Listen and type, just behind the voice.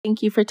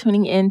Thank you for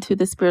tuning in to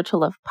the Spiritual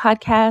Love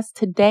Podcast.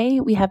 Today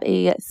we have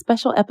a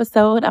special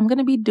episode. I'm going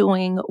to be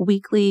doing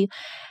weekly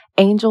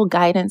angel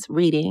guidance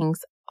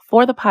readings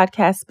for the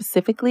podcast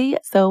specifically.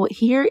 So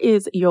here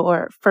is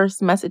your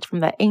first message from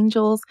the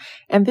angels,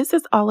 and this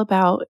is all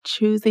about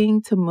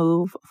choosing to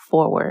move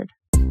forward.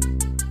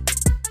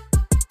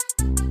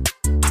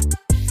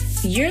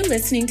 You're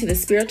listening to the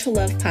Spiritual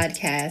Love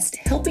Podcast,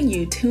 helping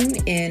you tune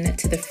in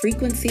to the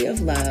frequency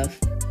of love.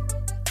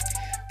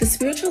 The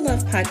Spiritual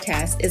Love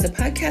Podcast is a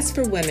podcast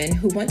for women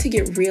who want to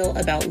get real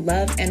about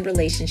love and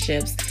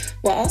relationships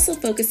while also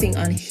focusing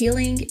on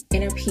healing,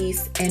 inner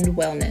peace, and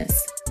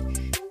wellness.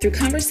 Through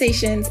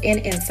conversations and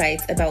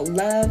insights about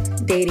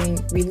love,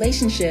 dating,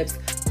 relationships,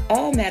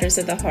 all matters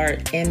of the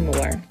heart, and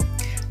more.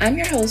 I'm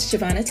your host,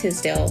 Giovanna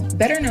Tisdale,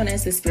 better known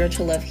as the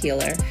Spiritual Love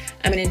Healer.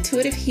 I'm an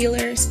intuitive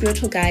healer,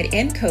 spiritual guide,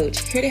 and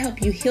coach here to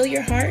help you heal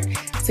your heart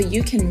so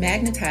you can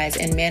magnetize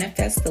and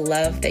manifest the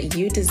love that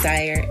you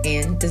desire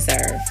and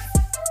deserve.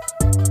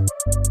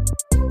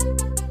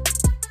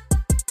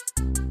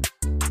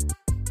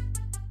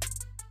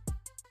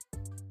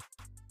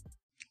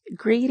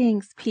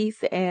 Greetings,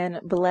 peace,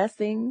 and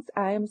blessings.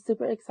 I am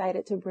super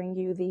excited to bring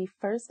you the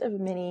first of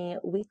many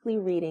weekly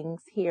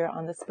readings here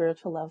on the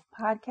Spiritual Love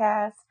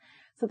Podcast.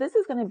 So this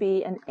is going to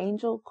be an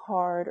angel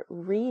card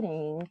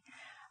reading.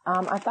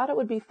 I thought it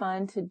would be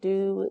fun to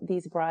do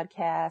these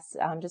broadcasts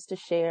just to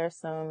share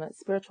some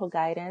spiritual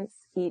guidance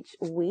each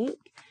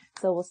week.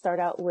 So we'll start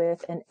out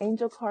with an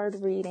angel card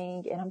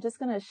reading, and I'm just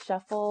going to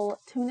shuffle,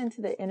 tune into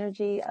the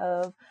energy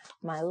of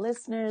my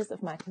listeners,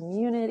 of my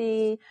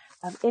community,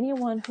 of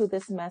anyone who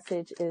this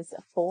message is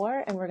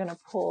for. And we're going to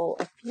pull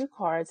a few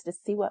cards to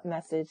see what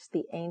message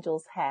the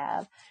angels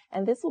have.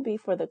 And this will be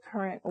for the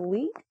current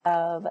week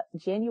of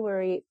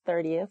January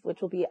 30th,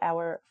 which will be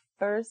our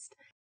first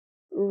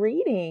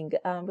reading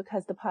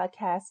because the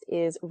podcast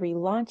is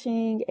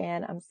relaunching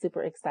and I'm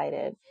super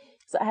excited.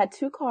 So I had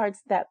two cards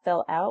that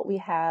fell out. We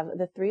have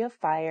the Three of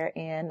Fire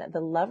and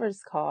the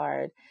Lover's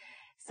card.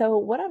 So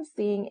what I'm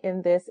seeing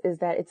in this is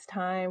that it's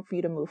time for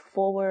you to move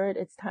forward.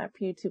 It's time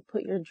for you to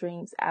put your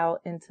dreams out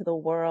into the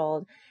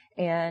world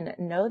and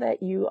know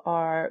that you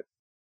are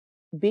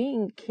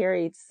being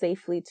carried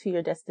safely to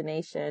your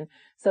destination.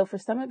 So for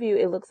some of you,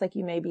 it looks like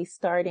you may be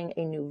starting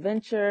a new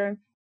venture.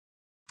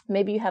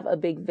 Maybe you have a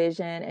big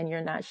vision and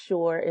you're not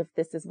sure if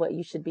this is what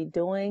you should be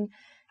doing.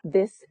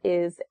 This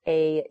is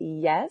a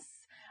yes.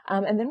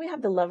 And then we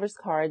have the Lover's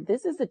card.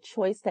 This is a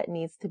choice that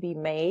needs to be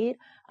made.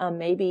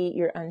 Maybe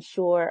you're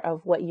unsure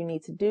of what you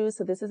need to do.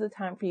 So this is a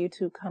time for you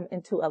to come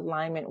into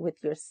alignment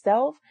with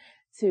yourself,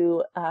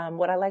 to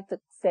what I like to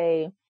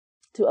say,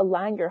 to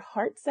align your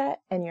heart set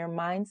and your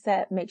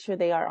mindset, make sure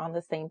they are on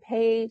the same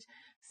page.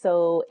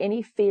 So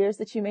any fears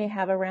that you may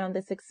have around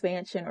this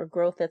expansion or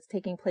growth that's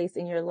taking place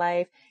in your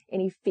life,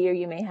 any fear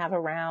you may have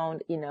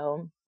around,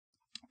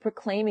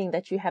 proclaiming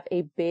that you have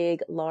a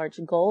big, large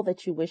goal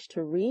that you wish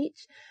to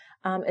reach,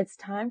 it's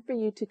time for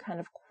you to kind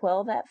of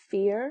quell that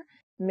fear.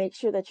 Make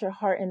sure that your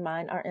heart and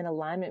mind are in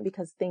alignment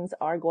because things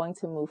are going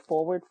to move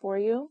forward for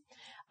you.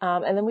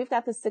 And then we've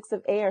got the Six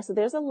of Air. So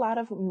there's a lot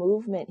of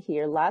movement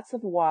here, lots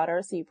of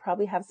water. So you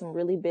probably have some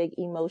really big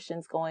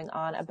emotions going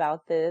on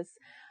about this.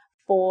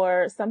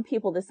 For some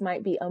people, this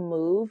might be a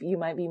move. You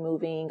might be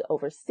moving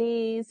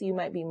overseas. You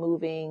might be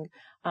moving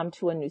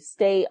to a new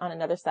state on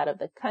another side of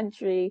the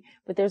country.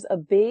 But there's a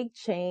big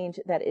change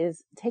that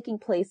is taking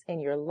place in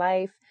your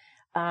life.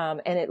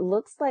 And it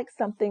looks like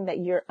something that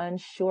you're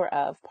unsure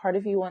of. Part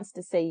of you wants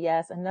to say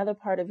yes. Another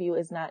part of you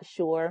is not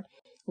sure.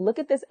 Look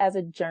at this as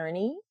a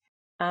journey.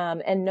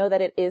 And know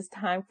that it is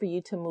time for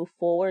you to move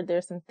forward.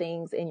 There's some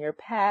things in your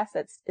past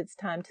it's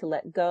time to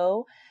let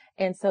go.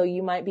 And so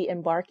you might be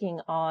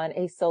embarking on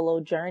a solo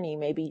journey.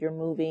 Maybe you're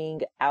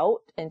moving out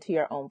into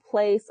your own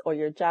place or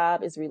your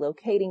job is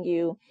relocating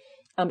you.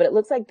 But it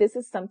looks like this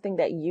is something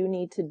that you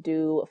need to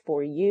do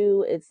for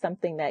you. It's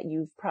something that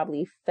you've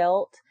probably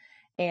felt,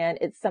 and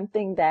it's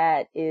something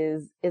that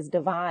is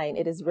divine.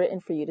 It is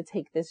written for you to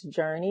take this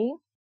journey.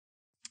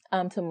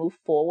 To move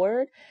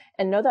forward,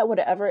 and know that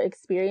whatever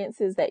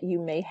experiences that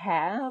you may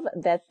have,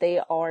 that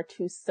they are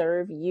to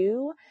serve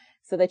you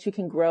so that you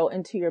can grow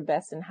into your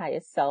best and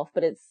highest self.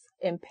 But it's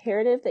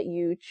imperative that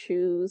you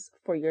choose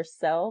for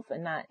yourself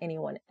and not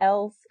anyone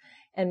else,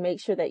 and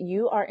make sure that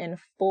you are in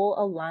full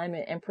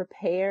alignment and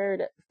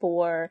prepared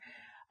for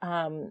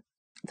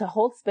to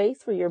hold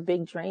space for your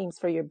big dreams,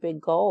 for your big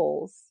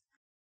goals.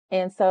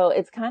 And so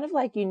it's kind of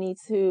like you need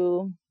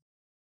to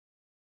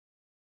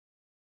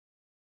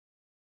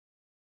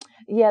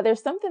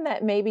there's something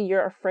that maybe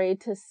you're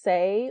afraid to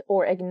say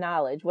or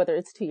acknowledge, whether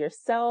it's to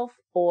yourself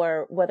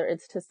or whether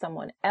it's to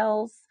someone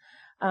else.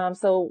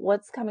 So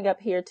what's coming up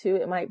here too,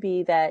 it might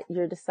be that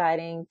you're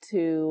deciding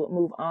to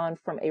move on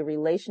from a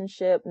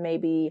relationship,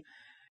 maybe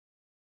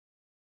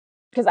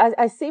because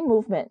I see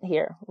movement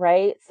here,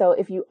 right? So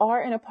if you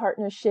are in a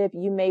partnership,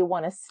 you may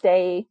want to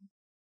stay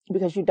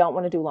because you don't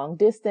want to do long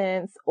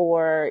distance,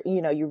 or,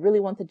 you really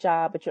want the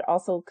job, but you're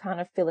also kind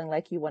of feeling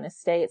like you want to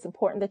stay. It's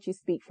important that you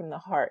speak from the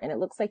heart. And it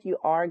looks like you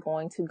are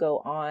going to go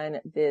on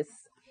this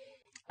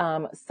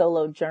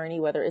solo journey,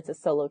 whether it's a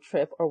solo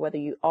trip or whether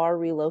you are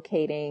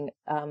relocating,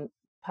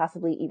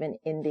 possibly even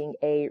ending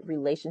a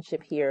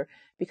relationship here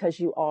because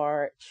you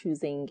are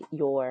choosing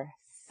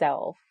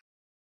yourself.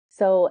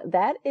 So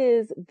that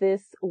is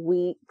this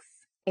week's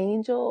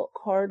angel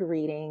card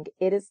reading.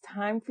 It is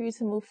time for you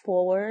to move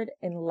forward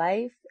in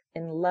life,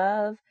 in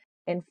love,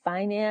 in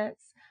finance.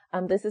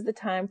 This is the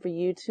time for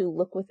you to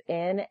look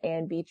within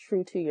and be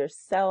true to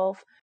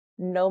yourself.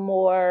 No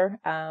more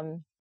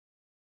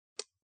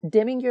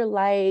dimming your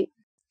light,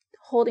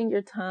 holding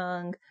your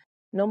tongue,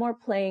 no more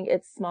playing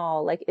it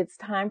small. Like, it's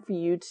time for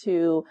you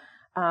to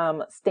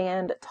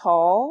stand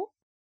tall,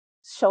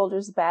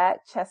 shoulders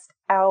back, chest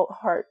out,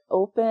 heart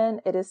open.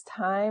 It is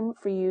time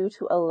for you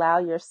to allow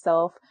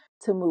yourself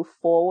to move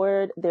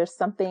forward. There's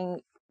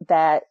something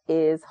that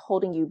is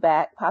holding you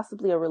back,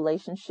 possibly a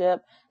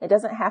relationship. It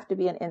doesn't have to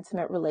be an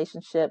intimate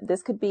relationship.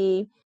 This could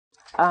be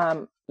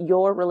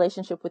your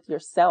relationship with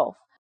yourself.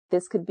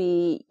 This could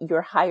be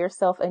your higher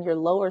self and your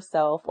lower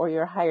self, or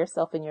your higher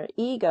self and your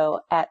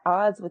ego at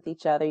odds with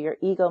each other. Your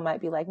ego might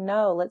be like,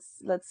 no,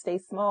 let's stay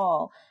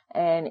small.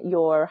 And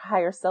your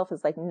higher self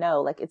is like,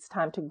 no, like, it's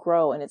time to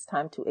grow and it's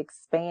time to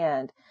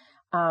expand.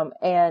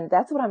 And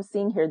that's what I'm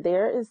seeing here.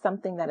 There is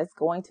something that is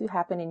going to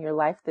happen in your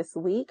life this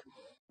week,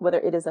 whether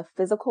it is a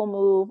physical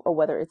move or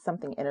whether it's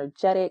something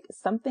energetic.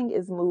 Something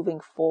is moving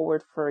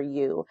forward for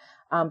you.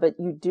 But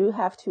you do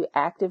have to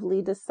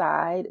actively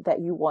decide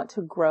that you want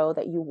to grow,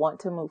 that you want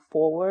to move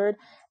forward,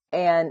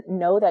 and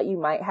know that you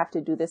might have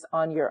to do this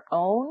on your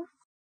own.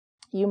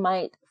 You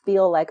might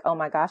feel like, oh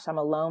my gosh, I'm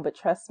alone, but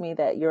trust me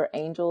that your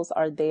angels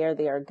are there.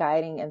 They are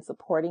guiding and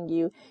supporting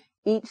you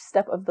each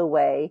step of the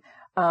way.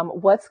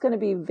 What's going to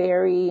be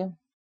very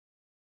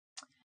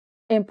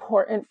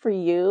important for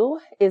you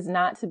is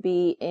not to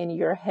be in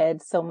your head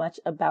so much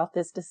about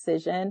this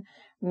decision.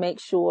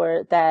 Make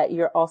sure that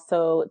you're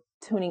also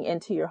tuning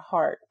into your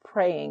heart,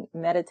 praying,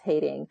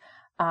 meditating,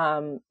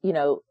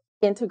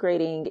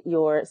 integrating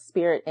your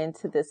spirit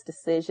into this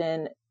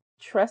decision,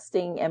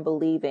 trusting and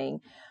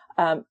believing.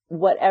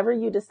 Whatever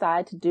you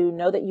decide to do,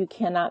 know that you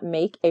cannot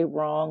make a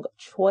wrong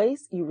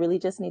choice. You really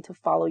just need to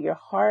follow your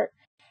heart.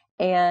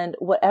 And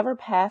whatever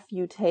path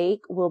you take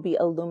will be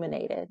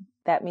illuminated.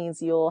 That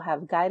means you'll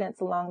have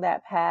guidance along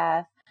that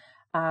path,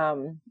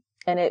 and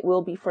it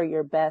will be for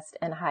your best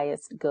and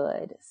highest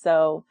good.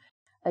 So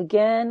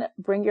again,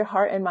 bring your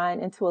heart and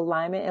mind into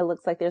alignment. It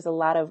looks like there's a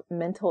lot of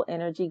mental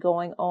energy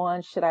going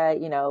on. Should I,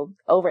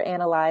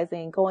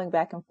 overanalyzing, going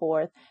back and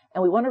forth.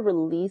 And we want to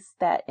release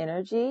that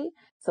energy.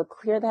 So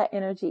clear that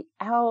energy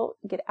out,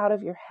 get out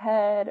of your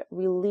head,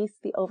 release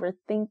the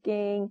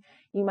overthinking.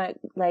 You might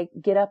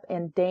get up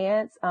and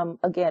dance.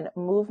 Again,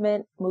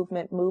 movement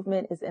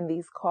is in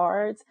these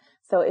cards.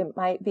 So it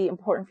might be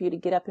important for you to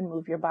get up and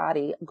move your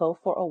body, go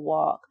for a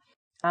walk.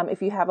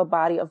 If you have a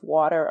body of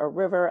water, a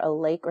river, a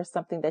lake, or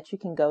something that you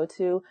can go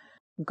to,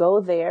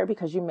 go there,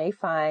 because you may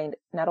find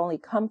not only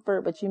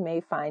comfort, but you may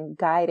find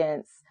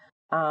guidance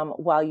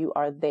while you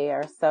are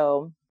there.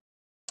 So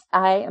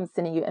I am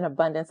sending you an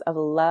abundance of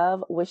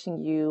love, wishing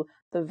you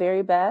the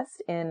very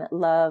best in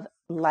love,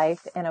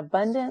 life, and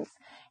abundance.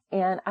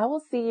 And I will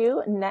see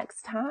you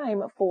next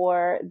time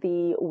for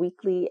the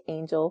weekly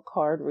angel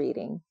card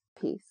reading.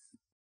 Peace.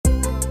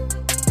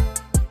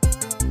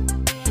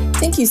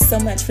 Thank you so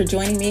much for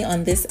joining me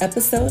on this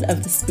episode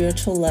of the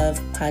Spiritual Love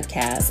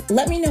Podcast.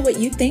 Let me know what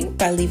you think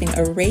by leaving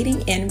a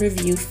rating and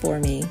review for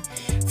me.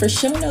 For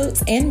show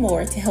notes and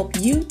more to help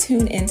you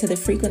tune into the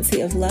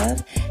frequency of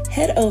love,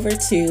 head over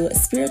to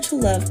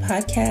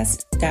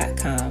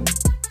spirituallovepodcast.com.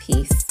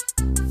 Peace.